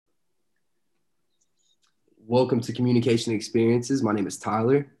Welcome to Communication Experiences. My name is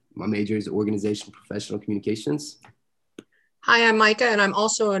Tyler. My major is Organizational Professional Communications. Hi, I'm Micah, and I'm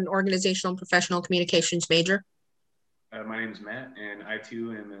also an organizational and professional communications major. My name is Matt, and I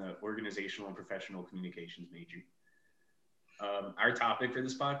too am an organizational and professional communications major. Our topic for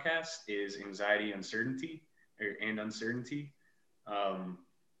this podcast is anxiety, and uncertainty. Um,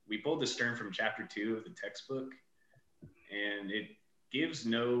 we pulled this term from chapter 2 of the textbook, and it gives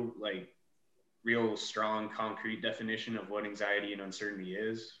no real strong, concrete definition of what anxiety and uncertainty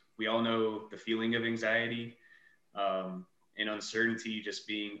is. We all know the feeling of anxiety. And uncertainty, just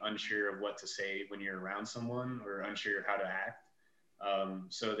being unsure of what to say when you're around someone or unsure of how to act.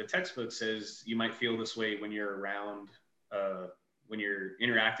 So the textbook says you might feel this way when you're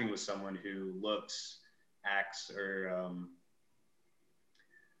interacting with someone who looks, acts, or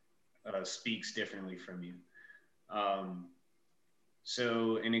speaks differently from you. Um,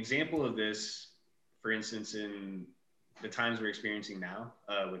 so an example of this, for instance, in the times we're experiencing now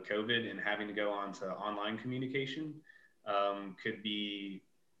with COVID and having to go on to online communication, could be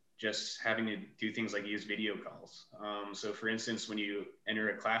just having to do things like use video calls. So for instance, when you enter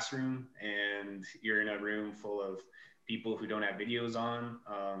a classroom and you're in a room full of people who don't have videos on,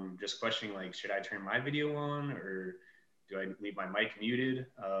 just questioning like, should I turn my video on or do I leave my mic muted?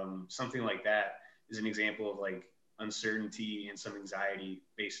 Something like that is an example of like uncertainty and some anxiety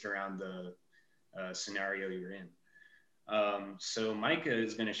based around the scenario you're in. So Micah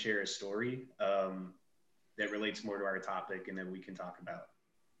is going to share a story that relates more to our topic and then we can talk about.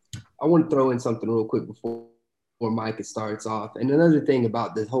 I want to throw in something real quick before Micah starts off. And another thing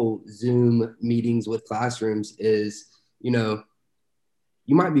about the whole Zoom meetings with classrooms is,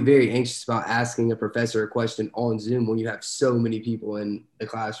 you might be very anxious about asking a professor a question on Zoom when you have so many people in the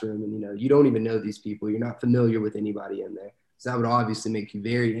classroom and, you don't even know these people. You're not familiar with anybody in there. So that would obviously make you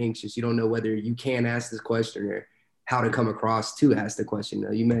very anxious. You don't know whether you can ask this question or how to come across to ask the question.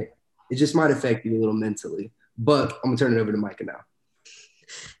 It just might affect you a little mentally. But I'm gonna turn it over to Micah now.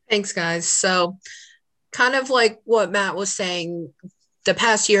 Thanks, guys. So, kind of like what Matt was saying, the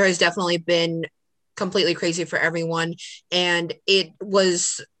past year has definitely been completely crazy for everyone. And it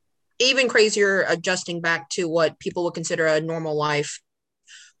was even crazier adjusting back to what people would consider a normal life.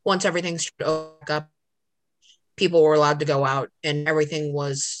 Once everything started opening up, people were allowed to go out and everything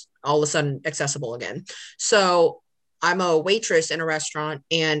was all of a sudden accessible again. So I'm a waitress in a restaurant,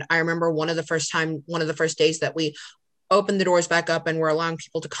 and I remember one of the first days that we opened the doors back up and we're allowing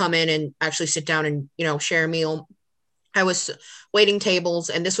people to come in and actually sit down and share a meal. I was waiting tables,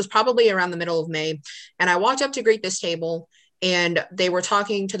 and this was probably around the middle of May, and I walked up to greet this table, and they were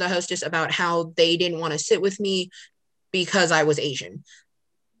talking to the hostess about how they didn't want to sit with me because I was Asian.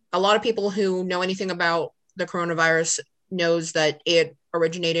 A lot of people who know anything about the coronavirus knows that it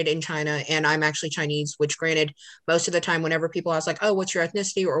originated in China, and I'm actually Chinese, which granted, most of the time whenever people ask like, oh, what's your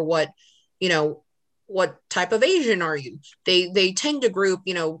ethnicity or you know, what type of Asian are you? They tend to group,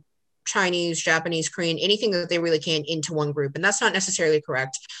 Chinese, Japanese, Korean, anything that they really can into one group. And that's not necessarily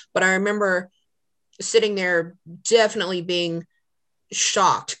correct. But I remember sitting there definitely being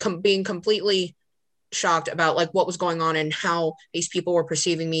being completely shocked about like what was going on and how these people were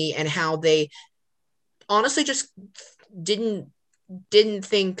perceiving me and how they honestly just didn't didn't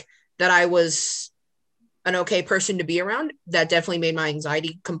think that I was an okay person to be around. That definitely made my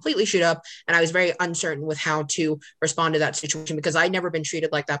anxiety completely shoot up. And I was very uncertain with how to respond to that situation because I'd never been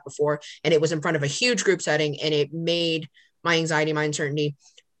treated like that before. And it was in front of a huge group setting, and it made my anxiety, my uncertainty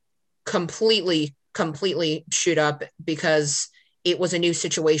completely shoot up because it was a new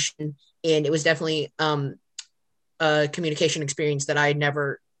situation. And it was definitely a communication experience that I had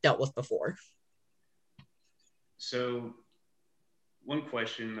never dealt with before. So one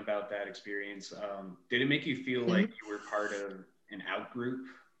question about that experience, did it make you feel like you were part of an out group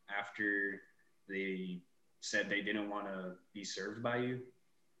after they said they didn't want to be served by you?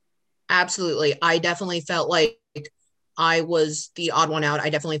 Absolutely. I definitely felt like I was the odd one out.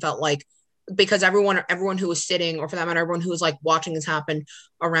 I definitely felt like because everyone who was sitting, or for that matter, everyone who was like watching this happen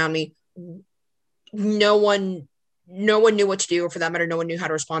around me, no one no one knew what to do, or for that matter, no one knew how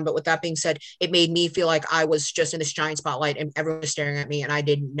to respond. But with that being said, it made me feel like I was just in this giant spotlight and everyone was staring at me and I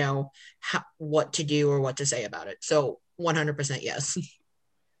didn't know what to do or what to say about it. So 100% yes.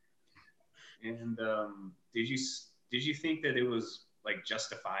 And did you think that it was like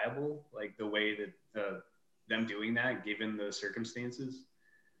justifiable, like the way that them doing that, given the circumstances?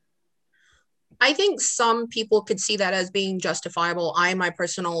 I think some people could see that as being justifiable. In my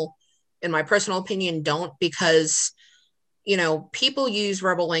personal opinion, don't, because people use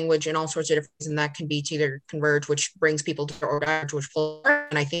verbal language in all sorts of different ways, and that can be to either converge, which brings people to, or diverge, which pulls apart.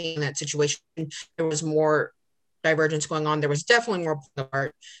 And I think in that situation, there was more divergence going on. There was definitely more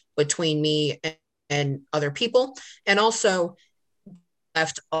apart between me and other people, and also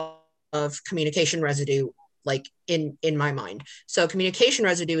left of communication residue, like in my mind. So communication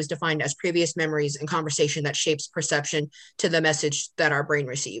residue is defined as previous memories and conversation that shapes perception to the message that our brain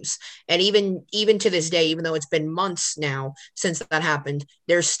receives. And even to this day, even though it's been months now since that happened,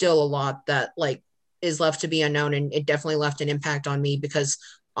 there's still a lot that like is left to be unknown. And it definitely left an impact on me, because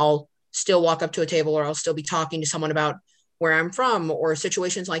I'll still walk up to a table, or I'll still be talking to someone about where I'm from or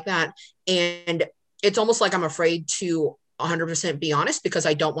situations like that. And it's almost like I'm afraid to 100% be honest, because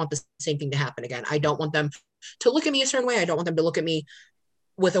I don't want the same thing to happen again. I don't want them to look at me a certain way. I don't want them to look at me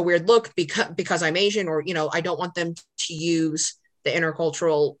with a weird look because I'm Asian, or I don't want them to use the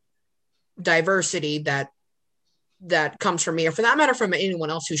intercultural diversity that comes from me, or for that matter from anyone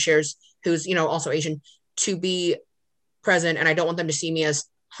else who's also Asian, to be present. And I don't want them to see me as,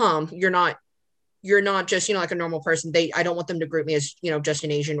 you're not just like a normal person. I don't want them to group me as just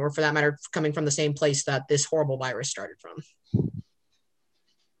an Asian, or for that matter coming from the same place that this horrible virus started from.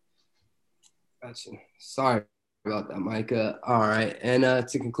 Gotcha. Sorry about that, Micah. All right. And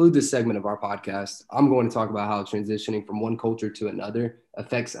to conclude this segment of our podcast, I'm going to talk about how transitioning from one culture to another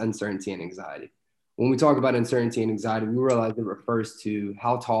affects uncertainty and anxiety. When we talk about uncertainty and anxiety, we realize it refers to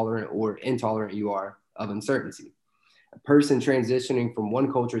how tolerant or intolerant you are of uncertainty. A person transitioning from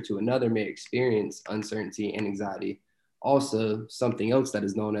one culture to another may experience uncertainty and anxiety. Also, something else that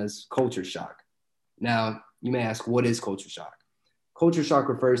is known as culture shock. Now, you may ask, what is culture shock? Culture shock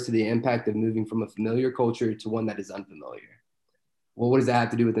refers to the impact of moving from a familiar culture to one that is unfamiliar. Well, what does that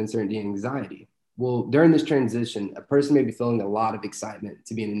have to do with uncertainty and anxiety? Well, during this transition, a person may be feeling a lot of excitement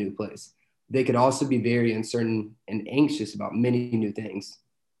to be in a new place. They could also be very uncertain and anxious about many new things.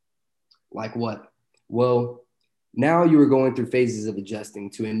 Like what? Well, now you are going through phases of adjusting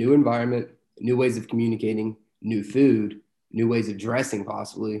to a new environment, new ways of communicating, new food, new ways of dressing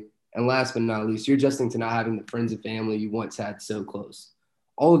possibly. And last but not least, you're adjusting to not having the friends and family you once had so close.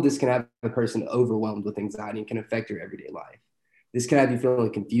 All of this can have a person overwhelmed with anxiety and can affect your everyday life. This can have you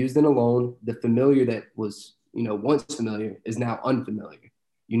feeling confused and alone. The familiar that was, once familiar is now unfamiliar.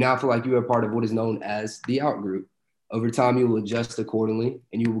 You now feel like you are part of what is known as the out group. Over time, you will adjust accordingly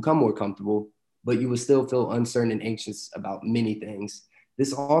and you will become more comfortable, but you will still feel uncertain and anxious about many things.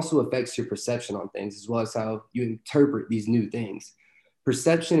 This also affects your perception on things, as well as how you interpret these new things.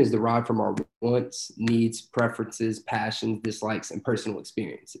 Perception is derived from our wants, needs, preferences, passions, dislikes, and personal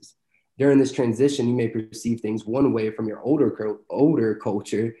experiences. During this transition, you may perceive things one way from your older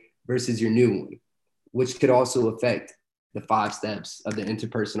culture versus your new one, which could also affect the 5 steps of the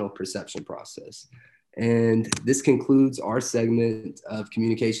interpersonal perception process. And this concludes our segment of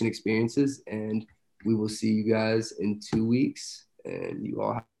communication experiences. And we will see you guys in 2 weeks. And you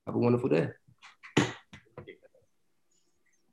all have a wonderful day.